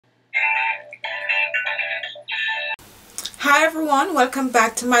Hi everyone, welcome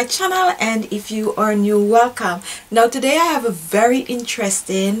back to my channel, and if you are new, welcome. Now today I have a very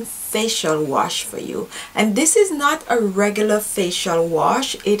interesting facial wash for you, and this is not a regular facial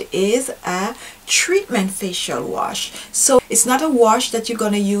wash, it is a treatment facial wash. So it's not a wash that you're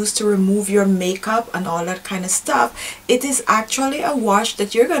going to use to remove your makeup and all that kind of stuff. It is actually a wash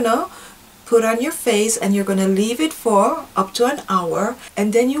that you're going to put on your face and you're going to leave it for up to an hour,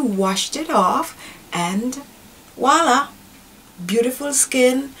 and then you washed it off and voila, beautiful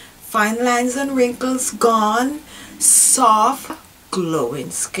skin, fine lines and wrinkles gone, soft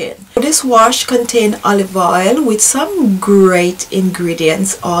glowing skin. This wash contains olive oil with some great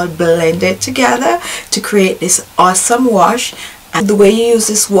ingredients all blended together to create this awesome wash. And the way you use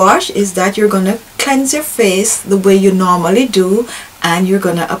this wash is that you're going to cleanse your face the way you normally do, and you're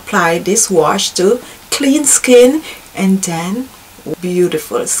going to apply this wash to clean skin and then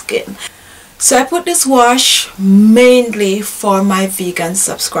beautiful skin. So I put this wash mainly for my vegan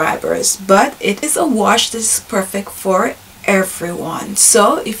subscribers, but it is a wash that is perfect for everyone.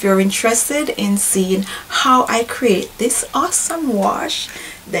 So if you're interested in seeing how I create this awesome wash,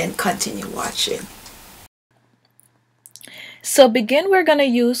 then continue watching. So we're gonna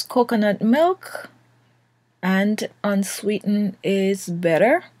use coconut milk, and unsweetened is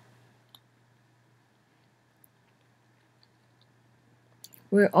better.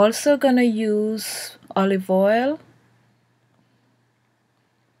 We're also going to use olive oil,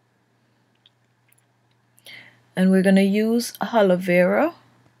 and we're going to use aloe vera.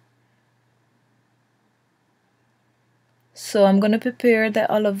 So I'm going to prepare the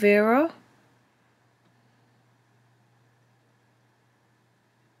aloe vera.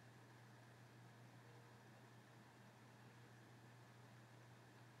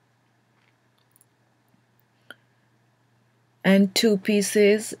 And 2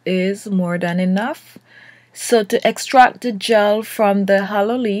 pieces is more than enough. So to extract the gel from the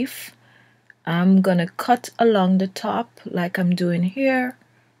aloe leaf, I'm gonna cut along the top like I'm doing here.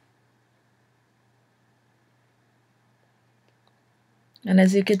 And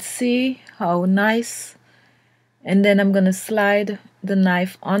as you can see, how nice. And then I'm gonna slide the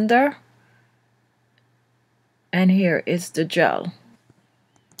knife under, and here is the gel.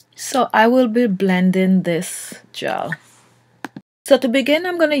 So I will be blending this gel. So to begin,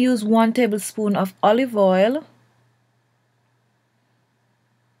 I'm going to use 1 tablespoon of olive oil,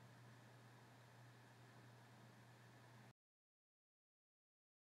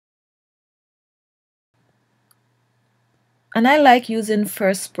 and I like using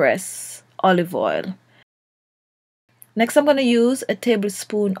first press olive oil. Next, I'm going to use a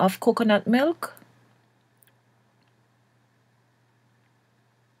tablespoon of coconut milk,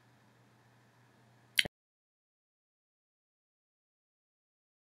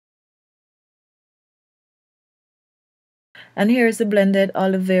 and here's the blended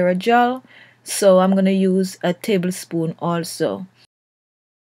aloe vera gel, so I'm going to use a tablespoon also.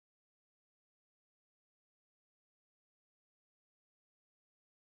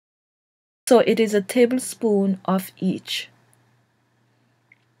 So it is a tablespoon of each.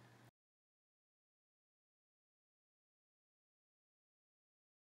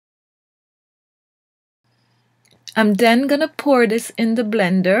 I'm then going to pour this in the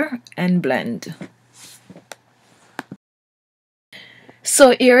blender and blend.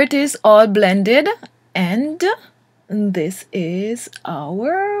 So here it is all blended, and this is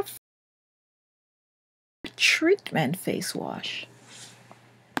our treatment face wash.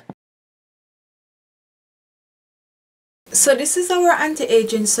 So this is our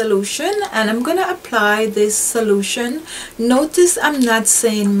anti-aging solution, and I'm gonna apply this solution. Notice I'm not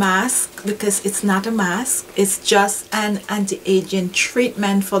saying mask because it's not a mask, it's just an anti-aging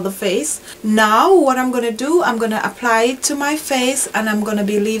treatment for the face. Now what I'm gonna do, I'm gonna apply it to my face, and I'm gonna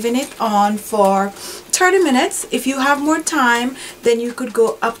be leaving it on for 30 minutes. If you have more time, then you could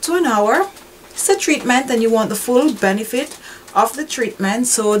go up to an hour. It's a treatment and you want the full benefit of the treatment,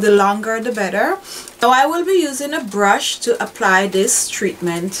 so the longer the better. Now I will be using a brush to apply this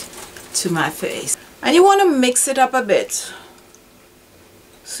treatment to my face, and you want to mix it up a bit.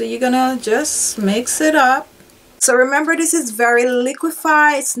 So you're gonna just mix it up. So remember, this is very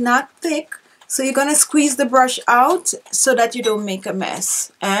liquefied, it's not thick, so you're gonna squeeze the brush out so that you don't make a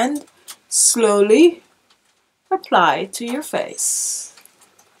mess, and slowly apply to your face.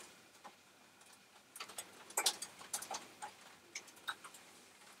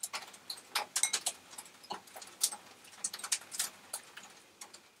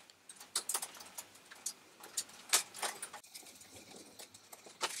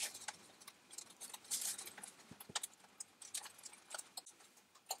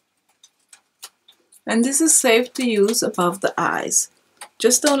 And this is safe to use above the eyes.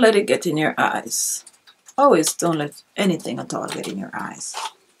 Just don't let it get in your eyes. Always don't let anything at all get in your eyes.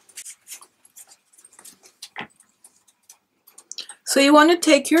 So you want to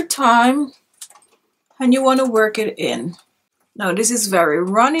take your time and you want to work it in. Now this is very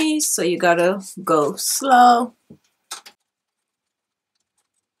runny, so you gotta go slow.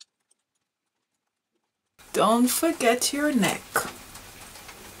 Don't forget your neck.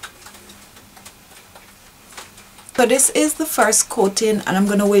 So this is the first coating, and I'm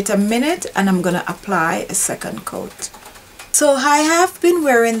gonna wait a minute and I'm gonna apply a second coat. So I have been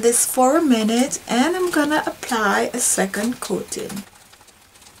wearing this for a minute and I'm gonna apply a second coating.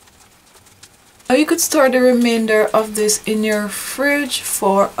 Now you could store the remainder of this in your fridge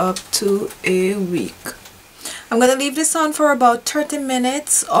for up to a week. I'm going to leave this on for about 30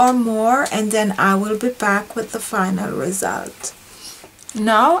 minutes or more, and then I will be back with the final result.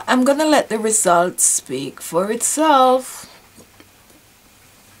 Now I'm going to let the result speak for itself.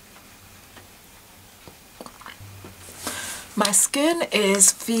 My skin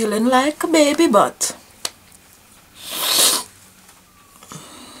is feeling like a baby butt.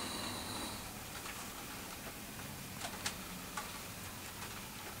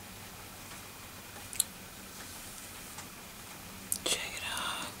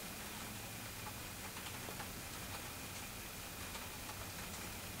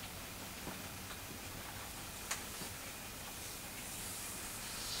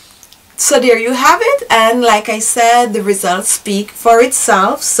 So there you have it, and like I said, the results speak for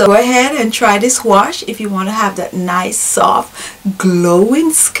itself. So go ahead and try this wash if you want to have that nice, soft,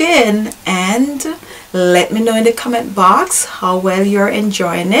 glowing skin, and let me know in the comment box how well you're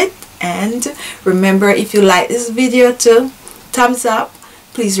enjoying it. And remember, if you like this video, to thumbs up.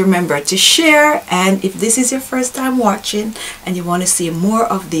 Please remember to share, and if this is your first time watching and you want to see more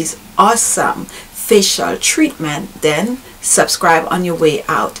of these awesome facial treatment, then subscribe on your way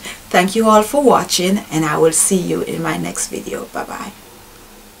out. Thank you all for watching, and I will see you in my next video. Bye bye.